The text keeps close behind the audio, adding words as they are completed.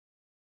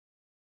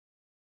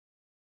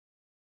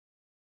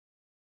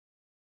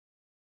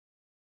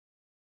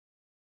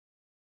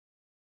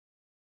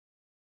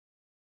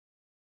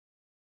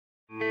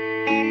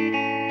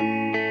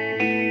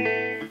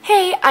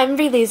I'm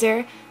Brie,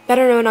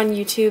 better known on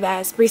YouTube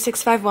as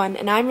Brie651,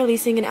 and I'm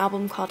releasing an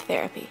album called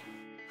Therapy.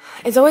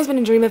 It's always been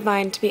a dream of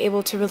mine to be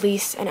able to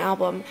release an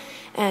album,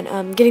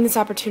 and getting this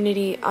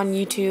opportunity on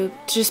YouTube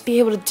to just be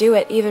able to do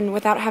it even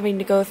without having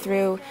to go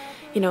through,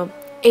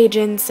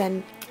 agents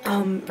and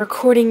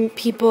recording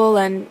people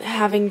and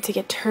having to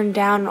get turned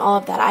down and all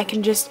of that. I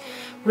can just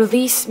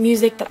release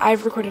music that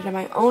I've recorded in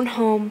my own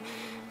home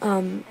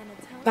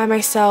by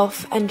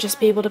myself and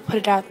just be able to put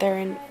it out there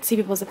and see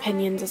people's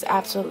opinions is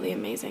absolutely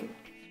amazing.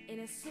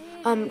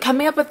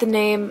 Coming up with the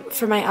name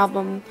for my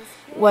album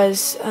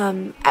was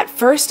at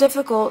first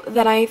difficult.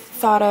 Then I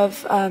thought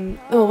of,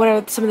 what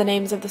are some of the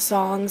names of the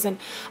songs, and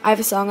I have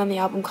a song on the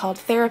album called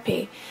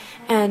Therapy,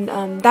 and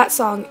that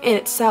song in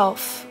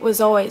itself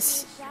was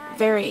always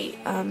very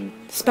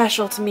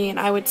special to me, and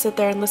I would sit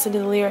there and listen to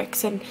the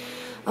lyrics and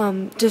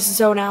just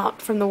zone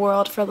out from the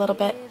world for a little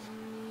bit.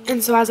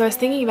 And so as I was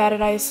thinking about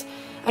it, I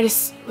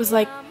just was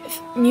like,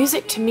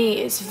 music to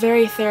me is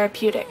very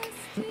therapeutic.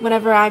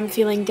 Whenever I'm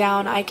feeling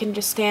down, I can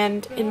just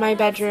stand in my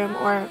bedroom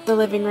or the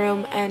living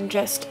room and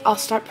I'll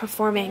start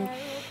performing,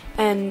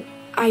 and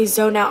I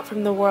zone out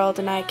from the world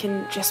and I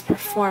can just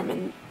perform,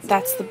 and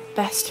that's the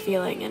best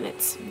feeling, and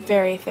it's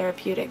very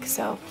therapeutic,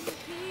 so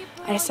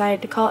I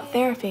decided to call it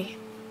Therapy.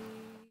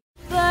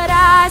 But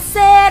I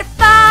set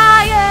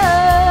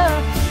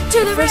fire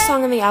to the first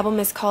song on the album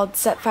is called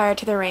Set Fire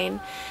to the Rain,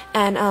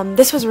 and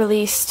this was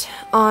released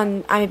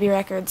on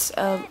ImmaBeRecords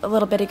a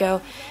little bit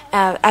ago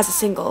as a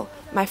single,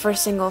 my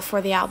first single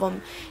for the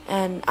album,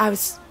 and I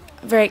was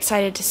very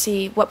excited to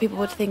see what people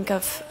would think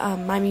of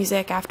my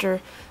music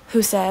after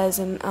Who Says,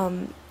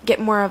 and get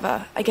more of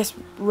a, I guess,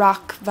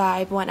 rock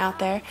vibe went out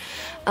there.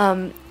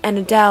 And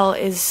Adele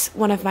is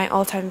one of my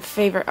all-time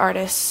favorite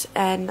artists,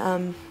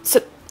 and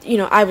so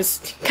I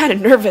was kind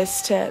of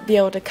nervous to be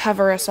able to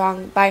cover a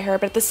song by her,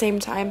 but at the same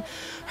time,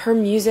 her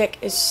music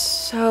is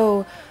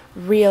so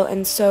real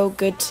and so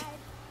good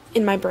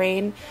in my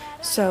brain,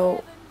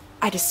 so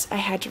I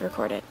had to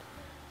record it.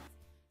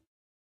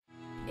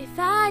 If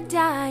I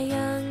Die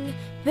Young,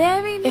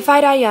 bury me. If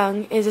I Die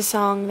Young is a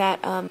song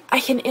that I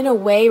can in a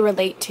way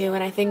relate to,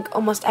 and I think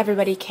almost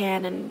everybody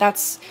can, and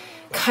that's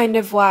kind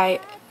of why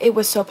it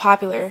was so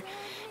popular.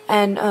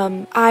 And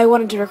I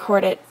wanted to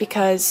record it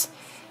because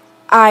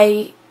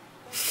I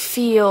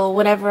feel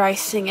whenever I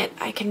sing it,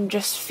 I can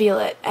just feel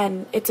it,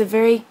 and it's a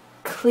very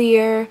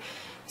clear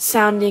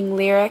sounding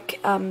lyric.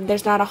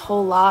 There's not a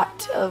whole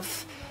lot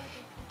of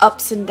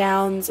ups and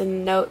downs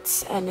and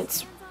notes, and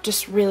it's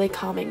just really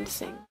calming to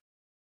sing.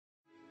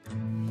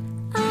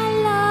 I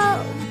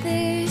love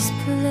this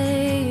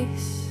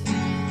place,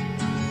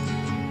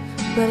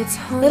 but it's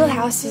home. Little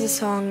House is a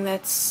song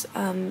that's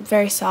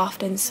very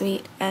soft and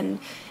sweet, and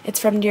it's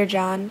from Dear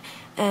John,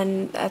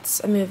 and that's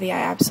a movie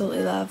I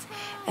absolutely love.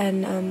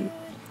 And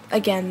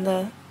again,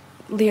 the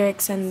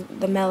lyrics and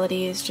the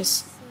melody is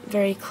just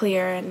very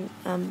clear, and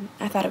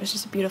I thought it was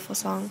just a beautiful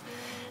song,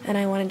 and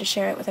I wanted to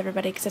share it with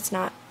everybody because it's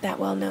not that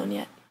well known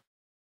yet.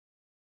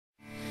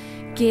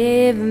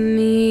 Give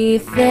me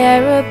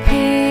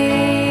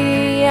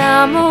therapy,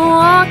 I'm a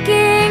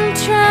walking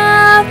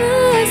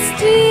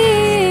travesty.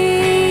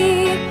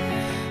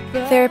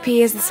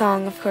 Therapy is the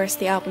song, of course,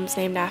 the album's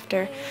named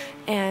after,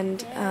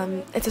 and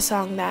it's a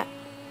song that,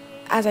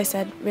 as I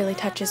said, really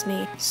touches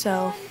me,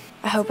 so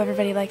I hope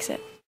everybody likes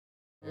it.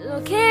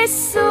 Lo que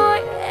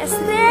soy es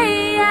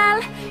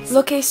real.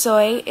 Lo que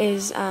soy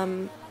is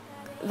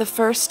the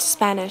first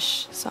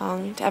Spanish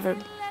song to ever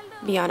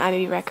be on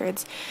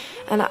ImmaBeRecords,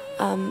 and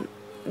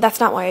that's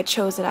not why I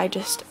chose it. I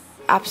just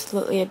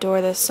absolutely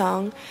adore this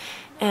song,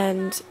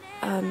 and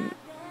I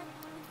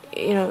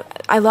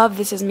love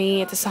This Is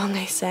Me. It's a song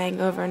I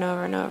sang over and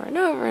over and over and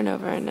over and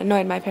over and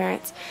annoyed my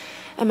parents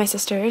and my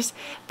sisters,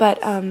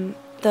 but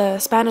the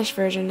Spanish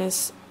version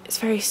is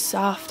very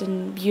soft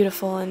and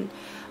beautiful, and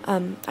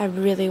I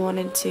really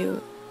wanted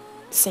to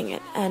sing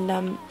it.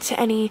 And to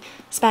any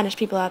Spanish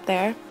people out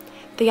there,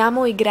 te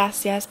amo y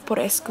gracias por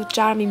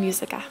escuchar mi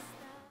música.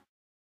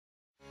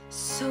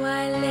 So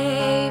I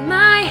lay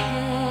my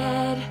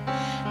head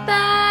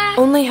back.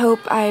 Only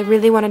Hope I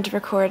really wanted to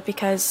record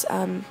because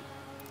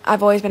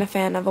I've always been a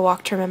fan of A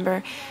Walk to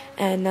Remember,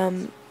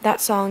 and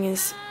that song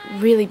is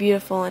really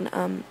beautiful,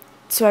 and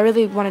so I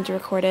really wanted to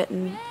record it,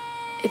 and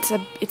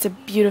it's a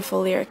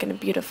beautiful lyric and a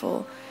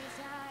beautiful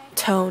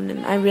tone,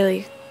 and I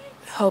really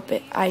hope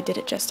I did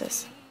it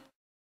justice.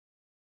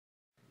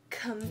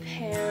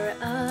 Compare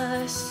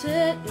us,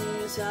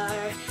 certains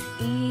are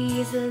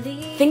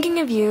easily. Thinking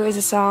of You is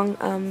a song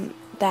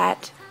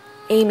that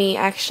Amy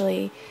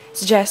actually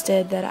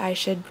suggested that I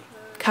should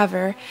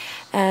cover,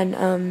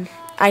 and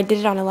I did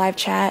it on a live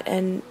chat,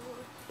 and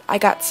I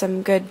got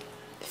some good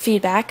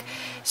feedback,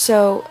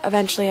 so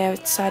eventually I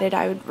decided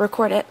I would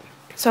record it.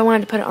 So I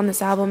wanted to put it on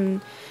this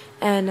album,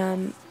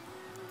 and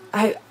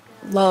I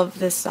love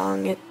this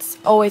song. It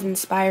always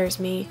inspires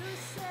me,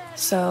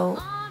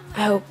 so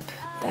I hope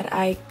that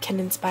I can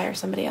inspire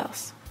somebody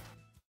else.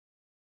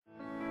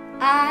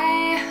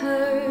 I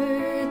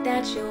heard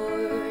that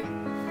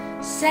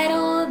you're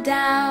settled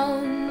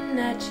down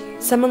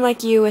Someone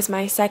Like You is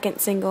my second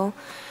single,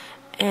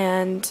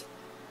 and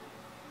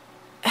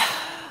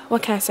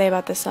what can I say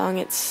about this song?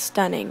 It's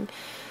stunning.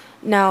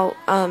 Now,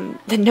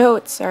 the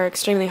notes are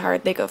extremely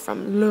hard. They go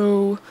from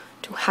low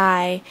to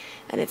high,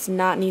 and it's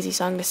not an easy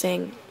song to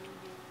sing.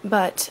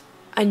 But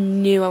I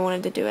knew I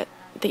wanted to do it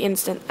the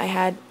instant I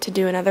had to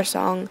do another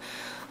song.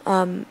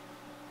 And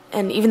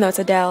even though it's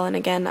Adele, and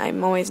again,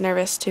 I'm always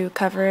nervous to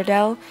cover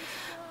Adele,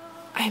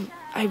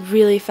 I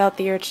really felt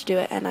the urge to do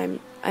it, and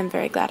I'm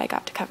very glad I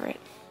got to cover it.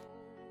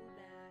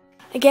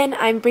 Again,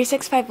 I'm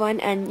Brie651,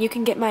 and you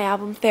can get my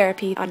album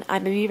Therapy on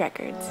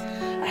ImmaBeRecords.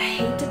 I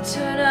hate to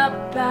turn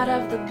up out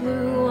of the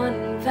blue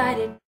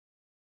uninvited.